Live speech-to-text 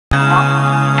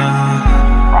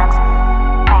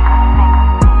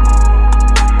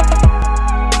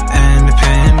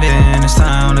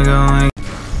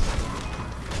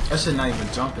shit not even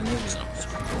jumping, is it?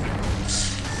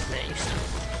 Man,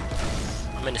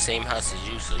 I'm in the same house as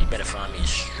you, so you better find me a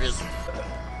strizzle.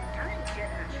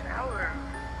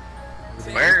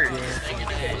 Word.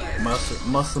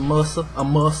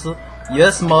 Muscle.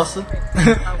 Yes, muscle.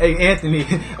 Hey, Anthony.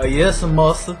 Yes,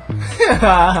 muscle.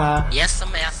 Yes,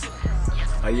 I'm asking.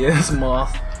 Yes,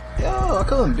 muscle. Yo, I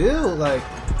couldn't build, like.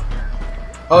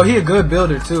 Oh, he a good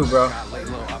builder, too, bro.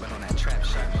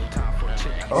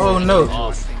 Oh,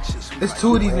 no. There's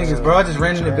two of these niggas, bro. I just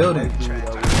ran in the building.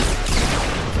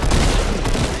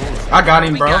 I got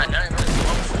him, bro.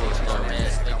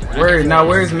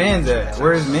 Where's man's at?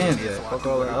 Where's man's at? Fuck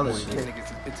all that other shit.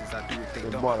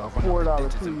 Bought a $4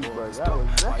 cheeseburger. That was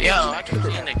that. Yo, I keep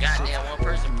seeing the goddamn one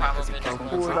person pop up in the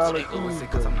 $4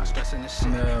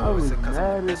 cheeseburger. I was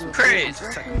mad as a Chris.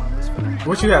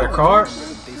 What, you got a card?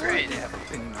 Chris.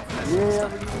 Yeah.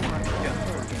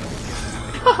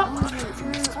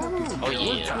 Oh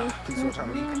yeah.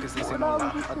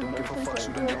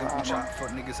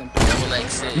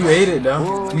 You ate it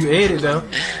though. You ate it though.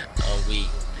 Oh we.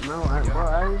 No, I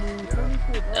didn't even finish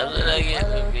it.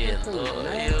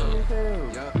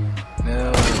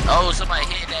 No. Oh, somebody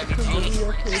hitting that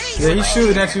BG. Yeah, he's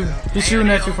shooting at you. He's shooting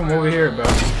at you from over here, bro.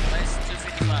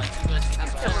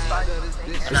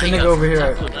 There's a nigga over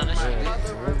here.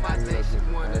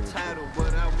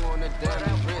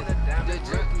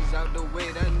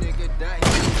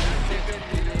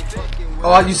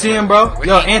 Oh, you see him, bro?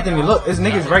 Yo, Anthony, look, this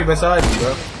nigga's right beside you,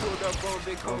 bro.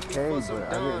 Okay, but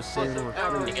I didn't say no.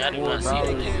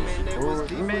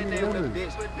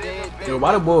 Yo,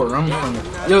 why the bull running from me?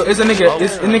 Yo, it's a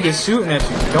nigga shooting at you.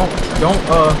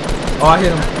 Oh,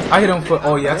 I hit him for,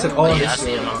 oh yeah, I took all his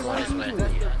shield.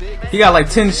 He got like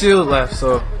 10 shield left,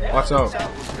 so watch out.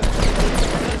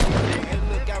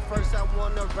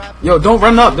 Yo, don't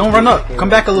run up, come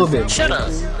back a little bit. Shut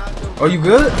up. Are you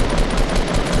good?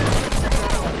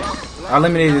 I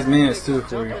eliminated his mans too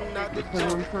for you.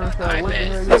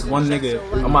 It's one nigga.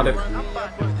 I'm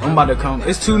about to come.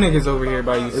 It's two niggas over here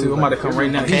by you too. I'm about to come right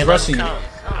now. He's rushing you. I'm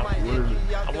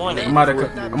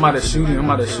about to shoot him. I'm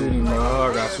about to shoot him, bro.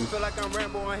 Oh, I got you.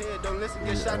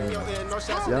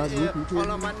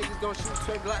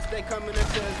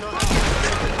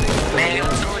 Man, I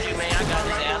told you, man. I got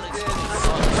this Alex.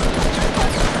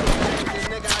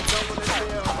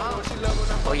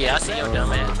 Oh yeah, I see your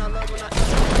dumb ass.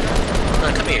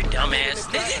 Come here, dumbass.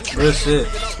 Real shit.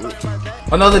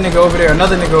 Another nigga over there.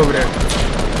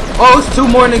 Oh, it's two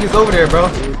more niggas over there, bro.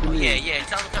 Yeah.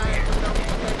 Tell him come here.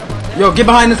 Yo, get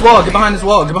behind this wall. I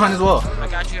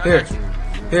got you.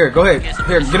 Here, go ahead.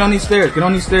 Here, get on these stairs. I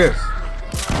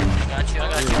got you.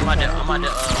 I'm on the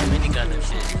minigun and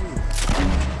shit.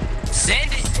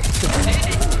 Send it.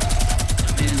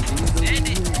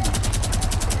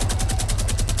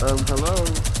 Hello,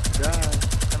 guys.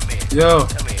 Come here. Yo.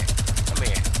 Come here.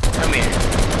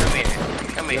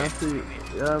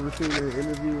 Y'all ever seen an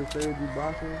interview with SoaRRc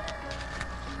boxing?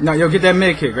 Nah, yo, get that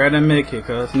med kit. Grab that med kit,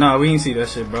 cuz. Nah, we ain't see that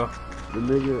shit, bro. The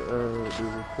nigga, the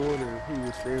reporter, he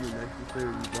was standing next to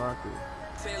SoaRRc boxing.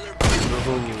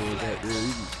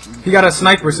 He got a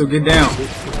sniper, so get down. I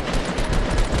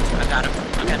got him.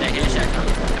 I got that headshot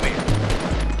coming. Come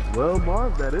here. Well,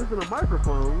 Marv, that isn't a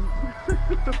microphone.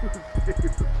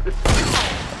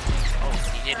 Oh,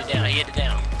 he hit it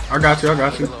down. I got you.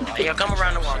 Hey, yo, come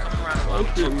around the wall.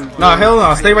 Nah, hell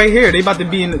no. Stay right here. They about to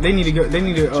be in. They need to go.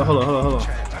 Hold on.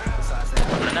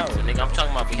 I know, nigga. I'm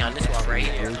talking about behind this wall right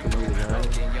here.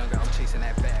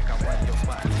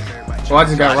 Oh, I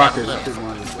just got rockets. Right there, look.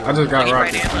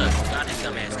 Got his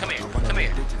dumbass. Come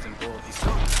here.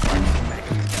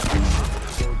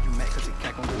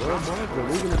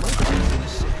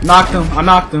 Knocked him. I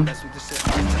knocked him.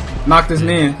 Knocked his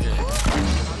man.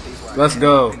 Let's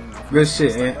go. Good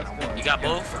shit, man. You got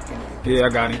both? Yeah, I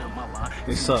got him.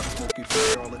 They suck.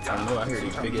 I know I hear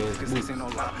these big ass boots. They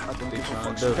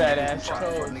trying to do Fat ass toe.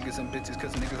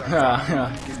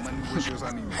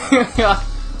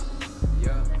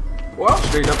 Well, I'm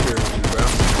straight up here with you, bro.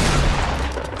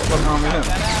 What's wrong with him?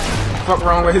 Fuck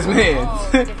wrong with his man?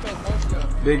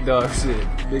 Big dog shit.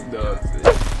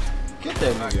 Get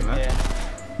that nigga, man.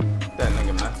 Get that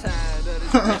nigga, man.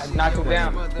 Knock him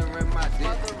down.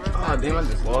 Oh, damn, I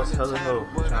just lost hella hope.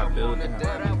 Trying to build it.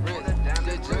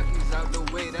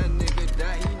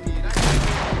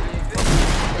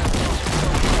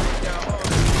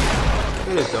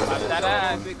 It is dumb.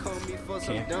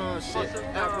 Can't.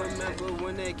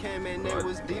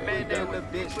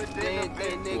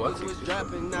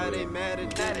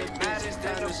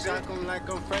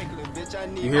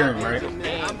 You hear him, right?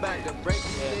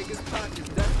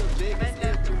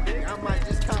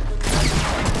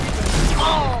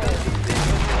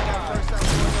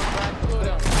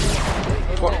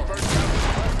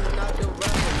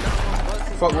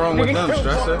 Fuck wrong with them,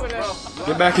 Stresser?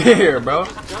 Get back in here, bro.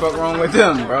 Fuck wrong with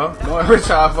them, bro. Don't ever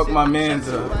try to fuck my mans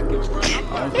up. I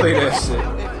don't play that shit.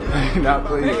 I do not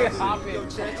play that shit.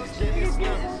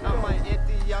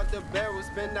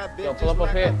 Yo, pull up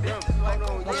here.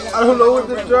 I don't know what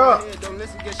to drop.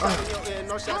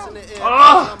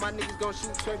 Oh!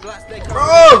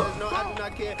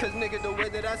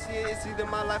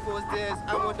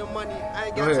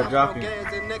 Go ahead, drop him.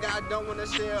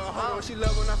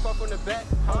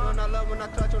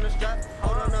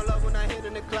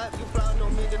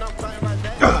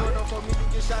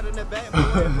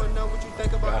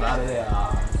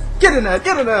 Get in there,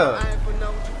 get in there.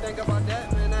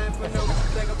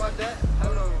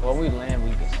 Well, we land,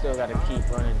 we still gotta keep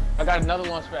running. I got another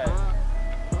one fast.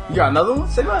 You got another one?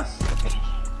 Say less.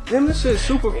 Damn, this shit is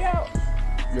super.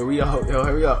 Yo, we out. Yo,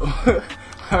 hurry up.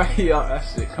 Hurry up, that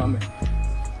shit coming.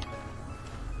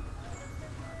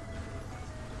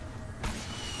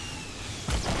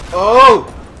 Oh!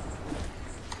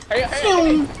 Hey, hey,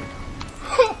 hey.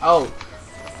 Oh.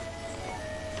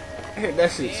 I hit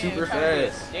that shit super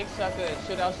fast. Dick sucker and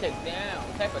shoot that shit down.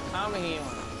 What type of comment he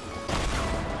on?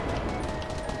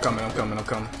 I'm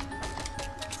coming.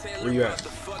 Where you at?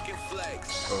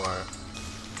 Oh, alright.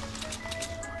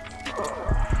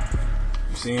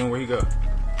 You see him? Where he go?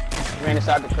 He ran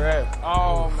inside the crib.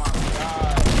 Oh my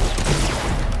god.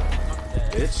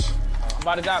 Bitch. I'm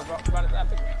about to die, bro. I'm about to die.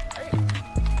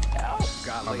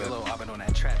 Got lay low, I've been on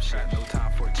that trap shit. No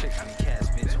time for a chick, I need cash,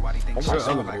 bitch. Why do you think I'm shit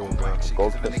gonna like go on black shit?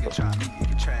 gold If a nigga try me, you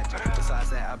get tragic. Besides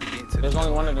that, I'll be getting to the There's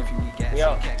only one of them.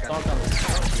 Yo, don't come.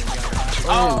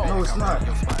 Oh, no, it's not. I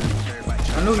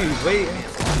knew he was waiting.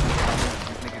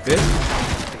 Bitch.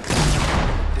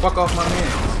 Fuck off my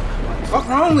man. What's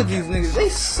wrong with these niggas? They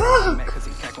suck.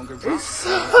 They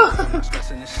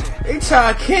suck. They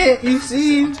try can't, you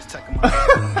see?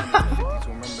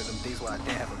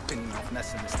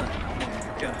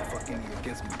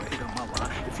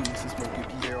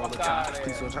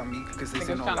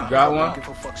 Got one?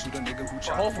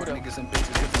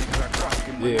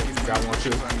 Yeah, got one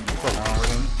too.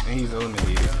 And he's on the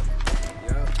nigga.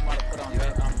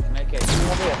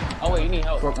 Oh wait, you need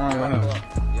help. Fuck wrong with him?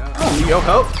 I don't need your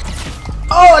help.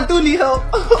 Oh, I do need help.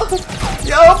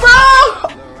 Yo, bro.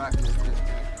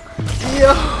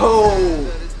 Yo.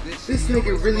 This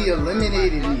nigga really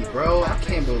eliminated me, bro. I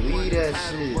can't believe that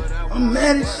shit. I'm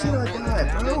mad as shit I died,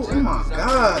 bro. Oh my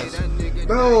gosh.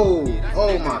 Bro.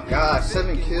 Oh my gosh.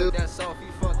 7 kills.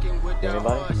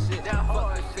 Anybody?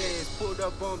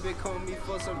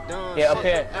 Yeah, up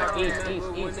here. East.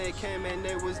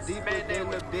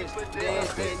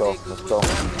 Let's go.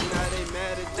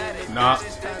 Nah.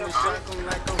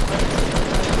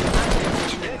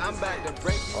 I'm back to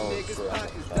break these niggas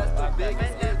pockets. That's the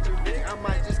biggest injury. I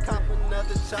might just cop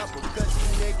another chopper. Cause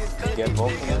these niggas Get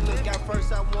both of them. look at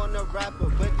first I want a rapper,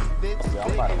 but these bitches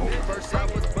I'm about to hold. first I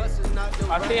was busting out the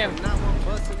I see him. now I'm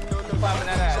busting on the Clapping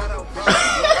that ass. Shout out, bro.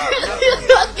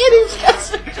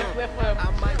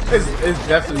 It's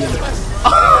definitely in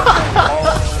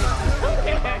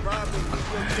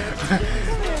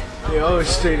there. Yo,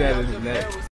 straight at his neck.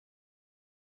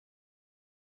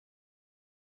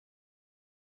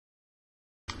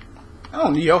 I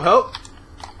don't need your help.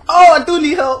 Oh, I do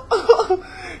need help.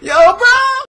 Yo, bro.